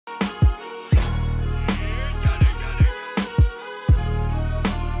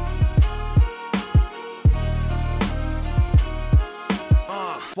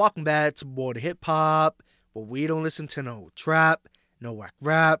welcome back to Boy Hip Hop, where we don't listen to no trap, no whack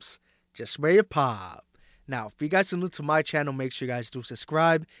raps, just straight pop. Now, if you guys are new to my channel, make sure you guys do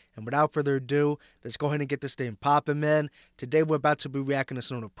subscribe. And without further ado, let's go ahead and get this thing popping, man. Today, we're about to be reacting to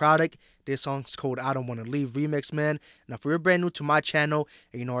Snow Tha Product. This song's called I Don't Wanna Leave remix, man. Now, if you're brand new to my channel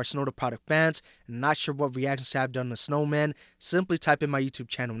and you know our Snow Tha Product fans and not sure what reactions I've done to Snow, man, simply type in my YouTube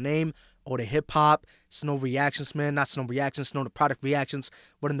channel name, or the hip hop, Snow Reactions, man. Not Snow Reactions, Snow Tha Product Reactions.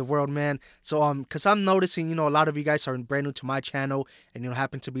 What in the world, man? So, because I'm noticing, you know, a lot of you guys are brand new to my channel and, you know,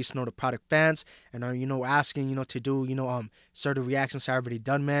 happen to be Snow Tha Product fans and are, you know, asking, you know, to do, you know, certain reactions I've already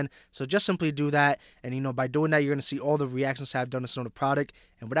done, man. So just simply do that. And, you know, by doing that, you're going to see all the reactions I've done to Snow Tha Product.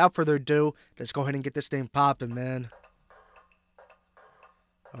 And without further ado, let's go ahead and get this thing popping, man.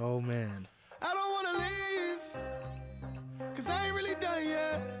 Oh, man. I don't wanna leave, cause I ain't really done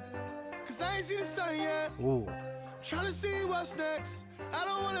yet. Cause I ain't see the sun yet. Ooh. Trying to see what's next. I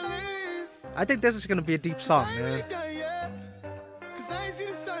don't wanna leave. I think this is gonna be a deep song, man. Really done yet. Cause I ain't see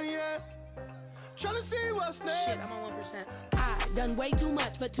the sun yet. Trying to see what's next. Shit, I'm on 1%. I done way too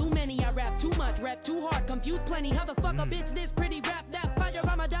much for too many. I rap too much, rap too hard, confused plenty. How the fuck a bitch this pretty rap that fire?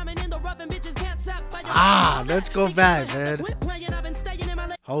 I'm a diamond in the rough and bitches can't stop. Let's go back, man.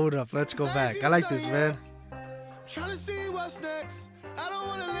 Hold up, let's go back. I like this, man. Trying to see what's next. I don't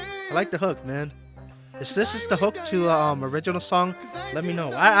wanna leave. I like the hook, man. Is this just the hook to original song? Let me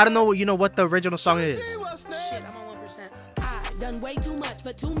know. I don't know, you know, what the original song is. Shit, I'm on 1%. I done way too much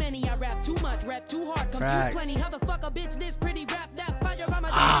for too many. I rap too much, rap too hard, confused plenty. How the fuck a bitch this pretty rap that fire? I'm a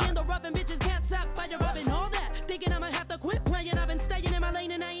diamond in the rough and bitches can't stop. Fire up and all that. Thinking I'ma have to quit playing. I've been staying in my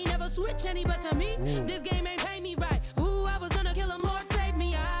lane and I ain't never switch any. But to me, this game ain't pay me right. Ooh, I was gonna kill him, Lord save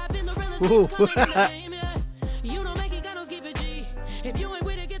me. I've been the realest bitch coming in the game, yeah. You don't make it, got no skip it, G. If you ain't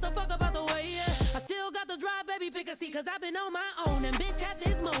with it, get the fuck up out the way, yeah. I still got the drive, baby, pick a seat, cause I've been on my own. And bitch, at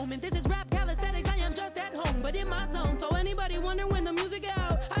this moment, this is rap calisthenics, I am just at home, but in my zone. So anybody wonder when the music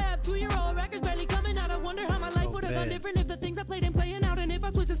out? I have 2-year-old records barely coming out. I wonder how my life would have gone different if the things I played and playing out. And if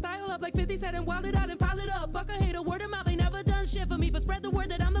I switched the style up like 50 Cent and wild it out and pile it up. Fuck, I hate a word of mouth, they never done shit for me. But spread the word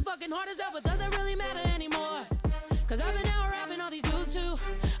that I'm the fucking hardest ever. Doesn't really matter anymore, cause I've been out rapping all these dudes too.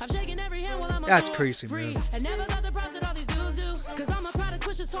 I've shaken every hand while I'm That's crazy, man. And never got the props that all these dudes do. Cause all my product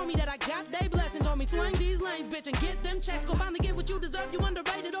pushers told me that I got they blessing. Told me swing these lanes, bitch, and get them checks. Go finally get what you deserve. You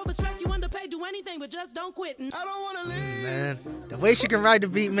underrated, overstressed, you underpaid. Do anything but just don't quit. And I don't wanna leave. Man, the way she can ride the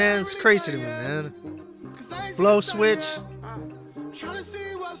beat, man, it's crazy to me, man. Flow switch. Trying to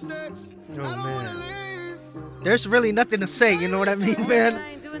see what's next. Oh, man. There's really nothing to say, you know what I mean,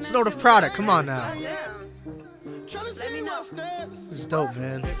 man? Snow Tha Product, come on now. This is dope,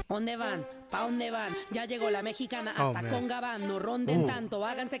 man. ¿Dónde van? ¿Pa' dónde van? Ya llegó la mexicana hasta con Gabán. No ronden tanto,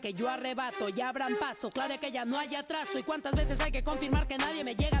 háganse que yo arrebato. Ya abran paso, clave que ya no haya atraso. ¿Y cuántas veces hay que confirmar que nadie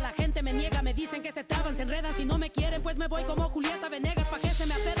me llega? La gente me niega, me dicen que se traban, se enredan. Si no me quieren, pues me voy como Julieta Venegas. ¿Pa' qué se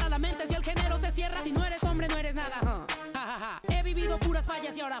me aferra la mente si el género se cierra? Si no eres hombre, no eres nada. Ja, ja, ja. He vivido puras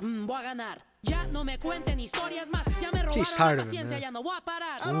fallas y ahora voy a ganar. Ya no me cuenten historias más. Ya me robaron la paciencia, ya no voy a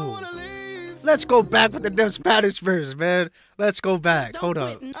parar. Let's go back with the Spanish verse, man. Let's go back. Hold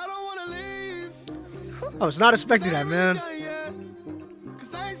up. I was not expecting that, man.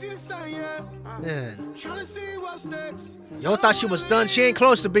 Man. Yo thought she was done. She ain't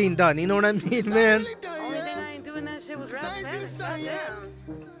close to being done. You know what I mean, man? Only thing I ain't doing that shit was rap Spanish.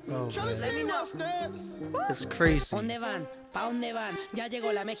 Oh, man. It's crazy. ¿Dónde van? ¿Pa' dónde van? Ya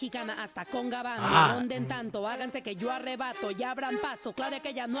llegó la mexicana hasta con Gabán. No ronden tanto, háganse que yo arrebato. Ya abran paso, clave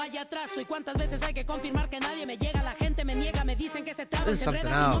que ya no haya atraso. ¿Y cuántas veces hay que confirmar que nadie me llega? La gente me niega, me dicen que se traban, se enredan.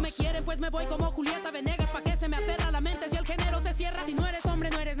 Si no me quieren, pues me voy como Julieta Venegas. ¿Pa' qué se me aferra la mente si el género se cierra? Si no eres hombre,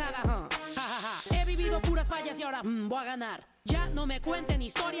 no eres nada. Ja, ja, ja. He vivido puras fallas y ahora voy a ganar. Ya no me cuenten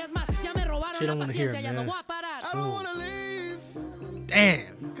historias más. Ya me robaron la paciencia, ya no voy a parar.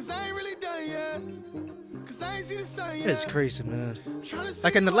 Damn. It's crazy, man.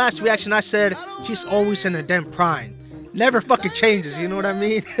 Like in the last reaction I said, she's always in her damn prime. Never fucking changes, you know what I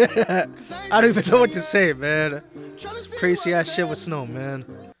mean? I don't even know what to say, man. It's crazy ass shit with Snow, man.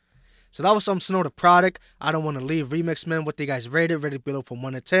 So that was some Snow Tha Product. I Don't Wanna Leave remix, man. What do you guys rate it? Rate it below from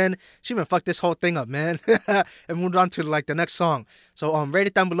 1 to 10. She even fucked this whole thing up, man. And moved on to like the next song. So rate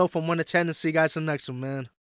it down below from 1 to 10 and see you guys in the next one, man.